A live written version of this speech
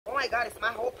God, it's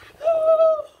my hope.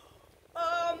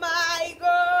 Oh my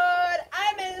God,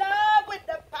 I'm in love with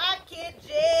the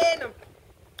packaging.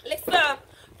 Listen,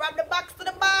 from the box to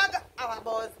the bag, our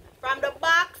buzz. From the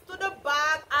box to the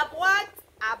bag, of what?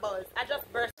 A buzz. I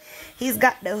just burst. He's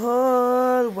got the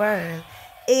whole world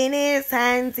in his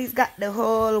hands. He's got the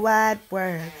whole wide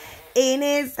world in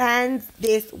his hands.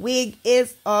 This wig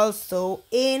is also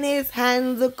in his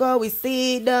hands. Look how we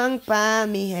see down by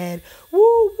me head.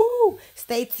 Woo woo.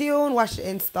 Stay tuned. Watch it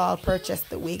install. Purchase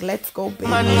the wig. Let's go, baby.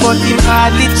 Man, but him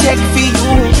hardly check for you.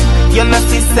 You know,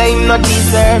 sister, him not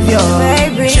deserve you.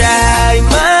 Baby, try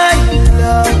my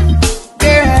love,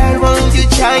 girl. Won't you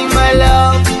try my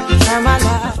love? Try my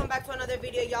love. Welcome back to another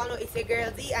video. Y'all know it's your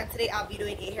girl Z, and today I'll be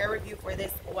doing a hair review for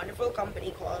this wonderful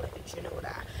company called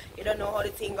Junoda. You don't know how the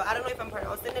thing go. I don't know if I'm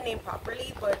pronouncing the name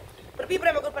properly, but for the people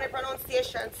that have a good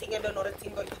pronunciation, singing don't know the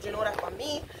thing go. It's Junoda for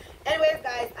me. Anyways,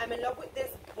 guys, I'm in love with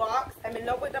this box. I'm in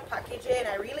love with the packaging.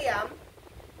 I really am,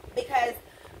 because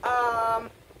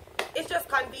it's just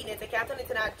convenient. I can't turn it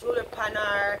in a jewelry pan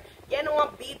or, you know,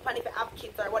 a bead pan if you have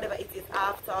kids or whatever it is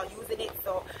after using it.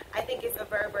 So I think it's a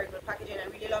very, very good packaging. I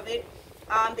really love it.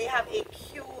 They have a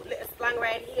cute little slang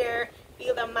right here.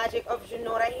 Feel the magic of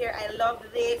Junoda here. I love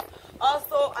this.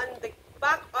 Also, on the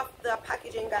back of the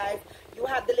packaging, guys, you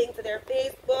have the link to their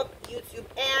Facebook, YouTube,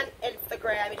 and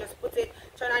Instagram. You just put it,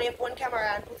 turn on your phone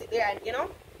camera and put it there, and you know,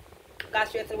 go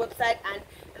straight to the website. And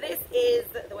this is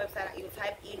the website that you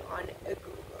type in on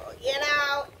Google. You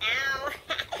know, ow.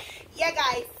 Yeah,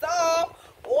 guys. So,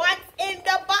 what's in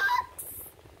the box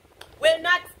will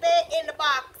not stay in the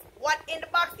box. What in the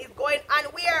box is going on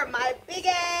where, my big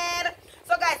head?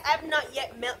 So guys, I've not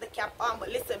yet melted the cap on, but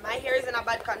listen, my hair is in a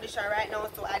bad condition right now,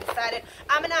 so I decided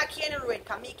I'm not canning red,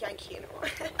 because me can't can.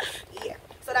 Yeah,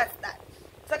 so that's that.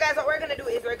 So guys, what we're going to do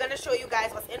is we're going to show you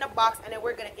guys what's in the box, and then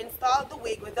we're going to install the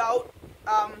wig without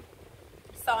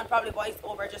sound, probably voice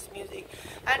over, just music.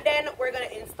 And then we're going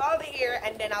to install the hair,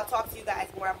 and then I'll talk to you guys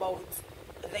more about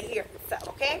the hair itself,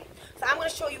 okay? So I'm going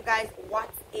to show you guys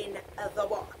what's in the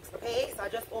box, okay? So I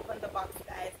just opened the box,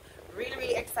 guys. Really,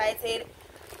 really excited.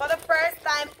 For the first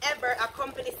time ever, a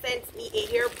company sent me a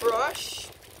hairbrush.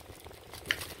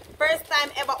 First time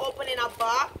ever opening a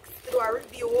box to do a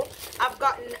review. I've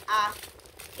gotten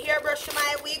a hairbrush to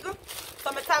my wig. So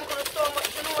I'm thanking you so much,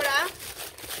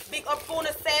 Junoda. Big up for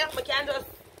yourself. I can just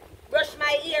brush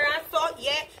my hair and so,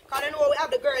 yeah. Because I know we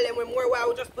have the girl and we're more where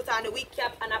we just put on the wig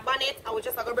cap and a bonnet. And we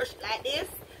just have to brush it like this.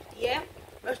 Yeah.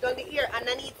 Brush down the ear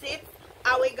underneath it.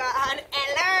 And we got an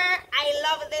Eller. I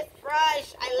love this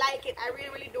brush. I like it. I really,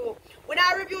 really do. When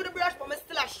I review the brush, but I'm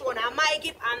still a show now. My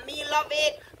gift and me love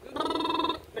it.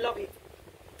 Me love it.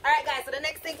 Alright guys, so the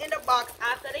next thing in the box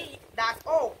after that's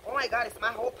oh my God, it's my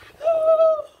hope.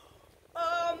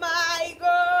 Oh my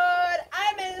God,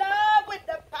 I'm in love with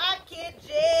the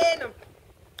packaging.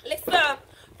 Listen,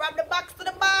 from the box to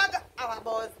the bag, our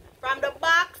buzz. From the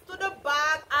box to the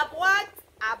bag, of what?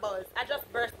 A buzz. I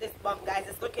just burst this bump, guys.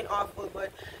 It's looking awful,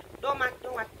 but don't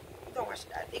watch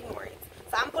that. Ignore it.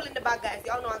 So I'm pulling the bag, guys.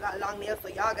 Y'all know I got long nails, so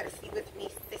y'all gotta see with me,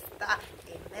 sister.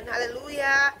 Amen.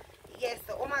 Hallelujah. Yes.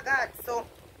 So, oh my God. So,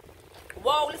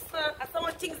 whoa, listen. That's so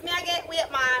much things me I get with,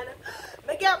 man.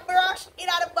 Me get brush in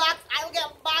out the box. I will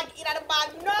get bag in out the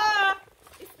bag. No,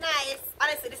 it's nice.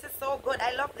 Honestly, this is so good.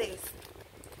 I love this.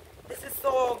 This is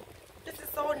so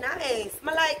nice.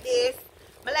 I like this.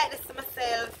 I like this to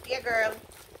myself. Yeah, girl.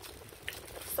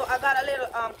 So I got a little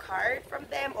card from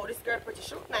them. Oh, this girl pretty.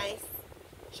 She look nice.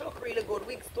 She look really good.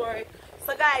 Wig story.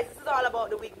 So guys, this is all about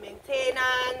the wig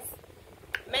maintenance.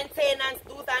 Maintenance,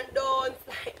 do's and don'ts.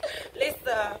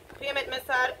 Listen, payment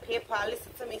method, PayPal.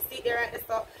 Listen to me. See there at the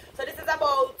top. So this is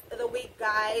about the wig,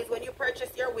 guys. When you purchase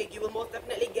your wig, you will most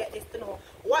definitely get this to know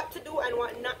what to do and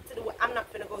what not to do. I'm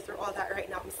not gonna go through all that right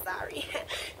now. I'm sorry.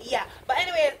 Yeah. But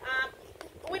anyways,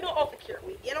 we know how to cure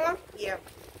wig, you know? Yeah.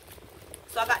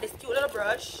 So I got this cute little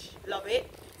brush. Love it.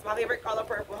 It's my favorite color,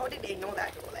 purple. How did they know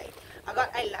that though? Like, I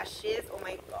got eyelashes. Oh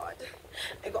my God.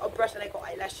 I got a brush and I got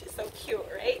eyelashes. So cute,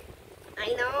 right?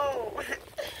 I know.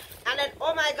 And then,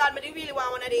 oh my God, but I really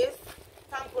want one of these.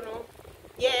 Thank you, no?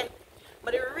 Yeah.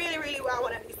 But I really, really want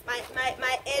one of these. My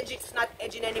edge, it's not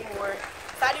edging anymore.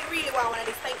 So I did really want one of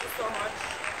these. Thank you so much.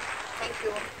 Thank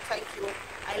you. Thank you.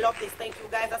 I love this. Thank you,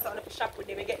 guys. That's how I shop with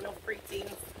them. I get no free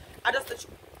things. I just...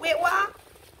 Wait, what?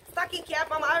 Stocking cap?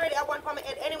 I'm already at one for my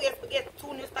head. Anyways, we get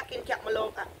 2 new stocking cap, my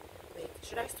love. Wait,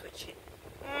 should I switch it?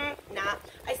 Nah,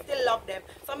 I still love them.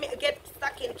 So I get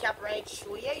stocking cap right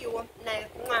through. Yeah, you. Nice.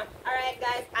 Alright,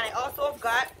 guys. And I also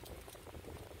got...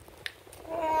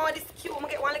 Oh, this is cute. I'm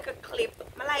gonna get one little clip.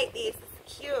 I like this.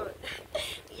 It's cute.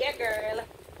 Yeah, girl.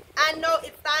 And now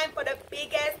it's time for the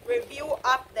biggest review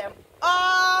of them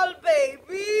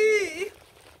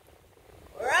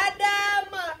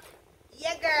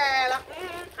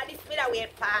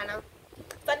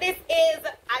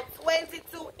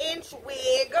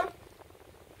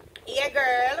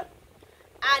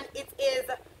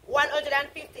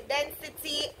 150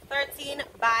 density, 13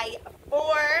 by 4.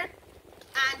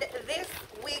 And this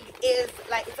wig is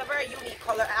like, it's a very unique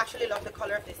color. I actually love the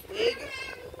color of this wig.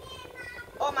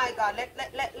 Oh my god,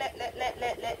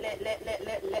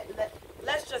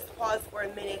 let's just pause for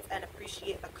a minute and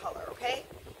appreciate the color, okay?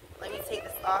 Let me take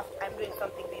this off. I'm doing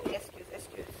something, baby. Excuse.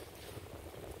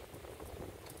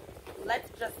 Let's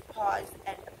just pause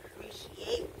and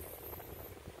appreciate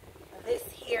this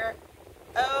here.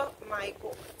 Oh my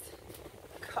god.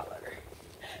 Color.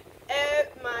 Oh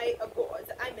my god.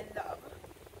 I'm in love.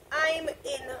 I'm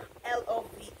in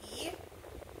L-O-V-E.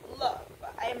 Love.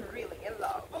 I'm really in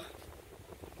love.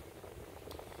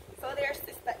 So there,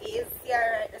 sister is. See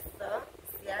her right there, sister.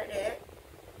 See her there.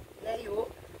 Yeah, you.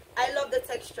 I love the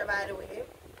texture, by the way.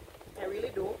 I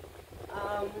really do.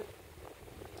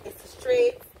 It's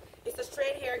a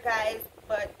straight hair, guys,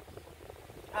 but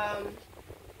I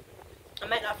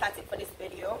might not flat it for this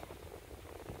video.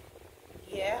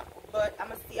 Yeah, but I'm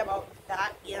gonna see about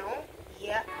that, you know.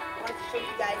 Yeah, I want to show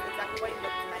you guys exactly what it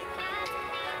looks like.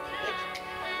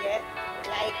 Yeah,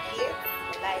 like it.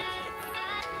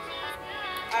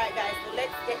 Alright guys, so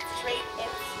let's get straight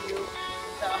into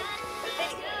the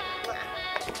video.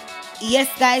 Yes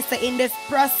guys, so in this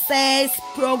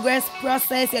progress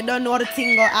process, you don't know the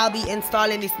thing, I'll be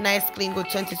installing this nice clean good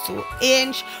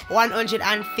 22-inch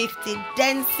 150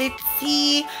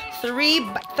 density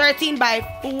 13 by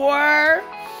 4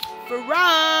 from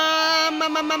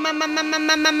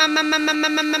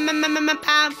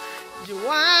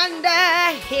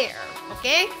Junoda hair.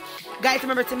 Okay guys,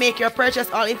 remember to make your purchase.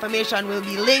 All information will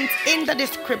be linked in the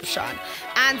description,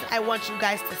 and I want you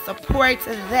guys to support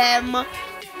them.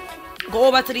 Go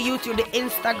over to the YouTube, the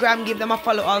Instagram, give them a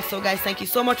follow also, guys. Thank you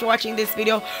so much for watching this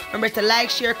video. Remember to like,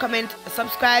 share, comment,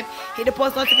 subscribe, hit the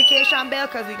post notification bell,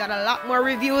 because we got a lot more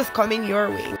reviews coming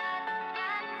your way.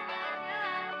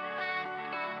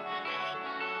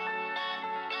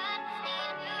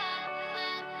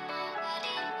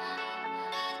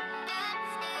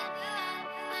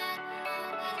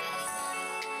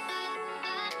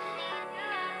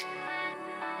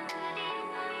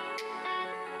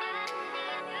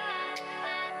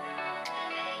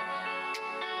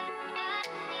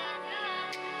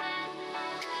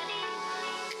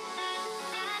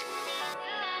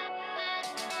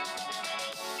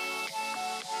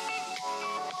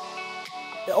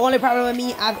 The only problem with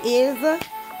me have is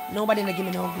nobody gonna give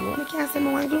me no glue. I can't send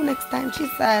me one glue next time,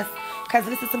 Jesus. Cause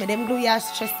listen to me, them glue ya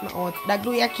stress me out. That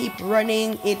glue ya keep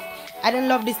running. I didn't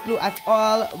love this glue at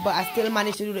all, but I still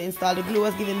managed to do the install. The glue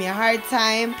was giving me a hard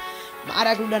time. My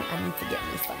other glue done, I need to get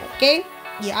me some, okay?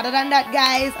 Yeah, other than that,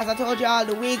 guys, as I told you all,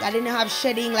 the wig, I didn't have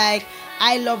shedding. Like,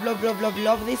 I love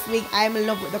this wig. I'm in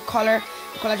love with the color.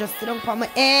 The color just sit on my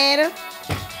head.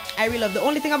 I really love. The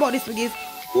only thing about this wig is,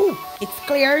 ooh, it's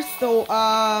clear, so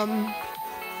I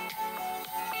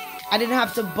didn't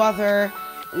have to bother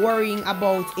worrying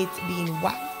about it being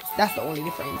white. That's the only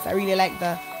difference. I really like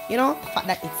the, you know, the fact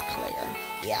that it's clear.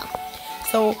 Yeah.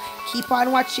 So keep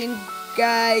on watching,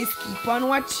 guys. Keep on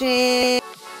watching.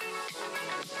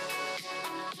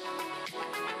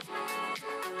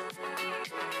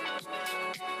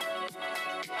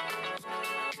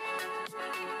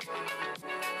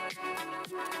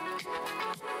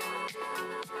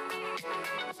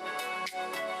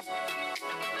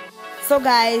 So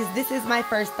guys, this is my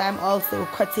first time also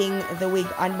cutting the wig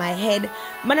on my head.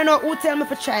 Man, I know who tell me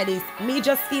to try this. Me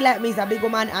just feel like me is a big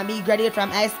woman and me graduate from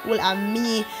high school and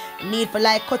me need to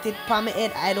like cut it on my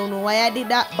head. I don't know why I did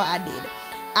that, but I did.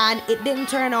 And it didn't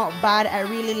turn out bad. I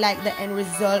really like the end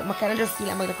result. I kind of just feel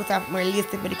like I'm going to cut off more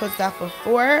realistic, but cut it off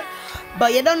before.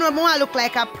 But you don't know, I want to look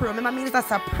like a pro. Remember me,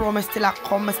 that's a pro. I still a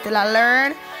come, I still a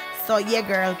learn. So yeah,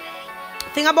 girl.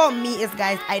 Thing about me is,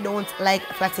 guys, I don't like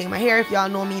flattening my hair. If y'all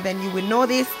know me, then you will know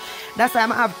this. That's why I'm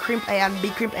gonna have crimp iron,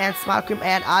 big crimp iron, small crimp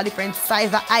iron, all different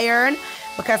size of iron,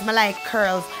 because I like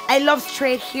curls. I love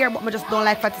straight hair, but I just don't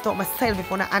like flat it out myself if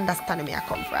I understand where I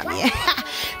come from. Yeah.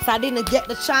 So I didn't get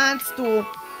the chance to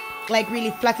like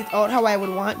really flat it out how I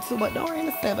would want to, but don't worry,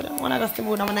 myself. I don't want to just have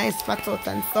a nice flat out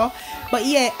and stuff. But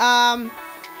yeah,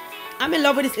 I'm in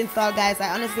love with this install, guys. I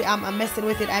honestly am messing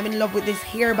with it. I'm in love with this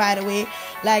hair, by the way.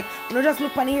 Like, when I just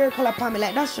look on the hair color upon me,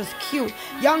 like, that's just cute.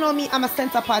 Y'all know me, I'm a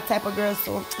center part type of girl,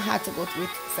 so I had to go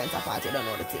with center part. You don't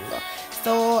know the thing, though.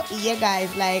 So, yeah,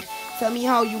 guys, like, tell me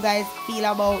how you guys feel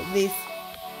about this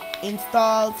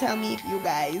install. Tell me if you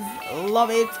guys love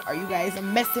it or you guys are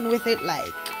messing with it.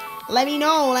 Like, let me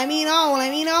know, let me know, let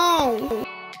me know.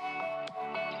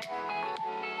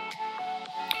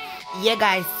 Yeah,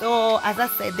 guys, so as I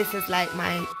said, this is like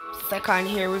my second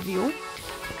hair review.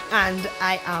 and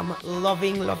I am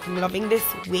loving this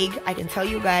wig. I can tell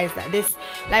you guys that this,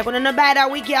 like, when you buy that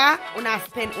wig, yeah, when I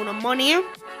spend on money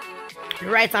the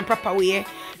right and proper way,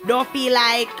 don't feel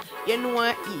like, you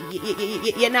know,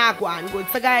 you're not going good.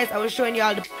 So guys, I was showing you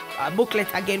all the booklet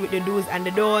again with the do's and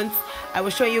the don'ts. I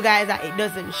was showing you guys that it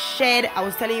doesn't shed. I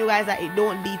was telling you guys that it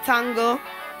don't detangle.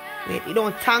 Wait, it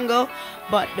don't tangle,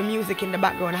 but the music in the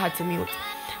background I had to mute.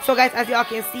 So guys, as y'all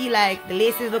can see, like, the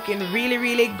lace is looking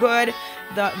really good.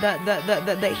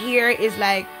 The hair is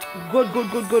like good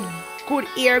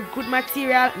hair, good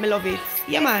material. I love it.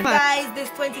 Yeah, man. Guys, this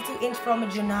 22-inch from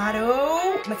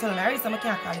Junoda, I'm telling you, I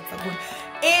can't call it so good.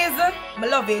 I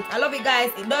love it. I love it,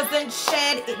 guys. It doesn't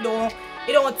shed. It don't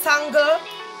tangle.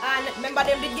 And remember,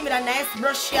 them did give me that nice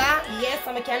brush here. Yes,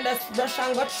 I can just brush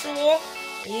and go through.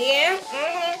 Yeah.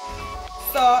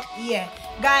 So yeah,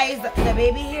 guys, the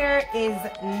baby hair is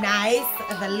nice.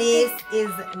 The lace is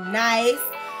nice.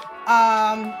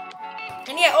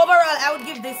 And yeah, overall, I would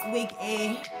give this wig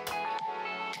a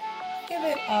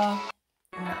 9.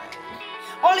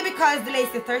 Only because the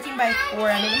lace is 13 by 4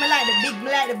 and I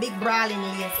like the big brawling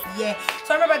lace. Yeah.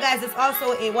 So remember, guys, it's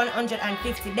also a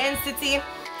 150 density,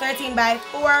 13 by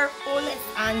 4, full,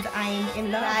 and I'm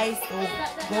in love. So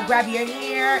go grab your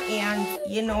hair and,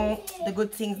 you know, the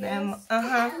good things them.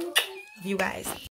 Love you guys.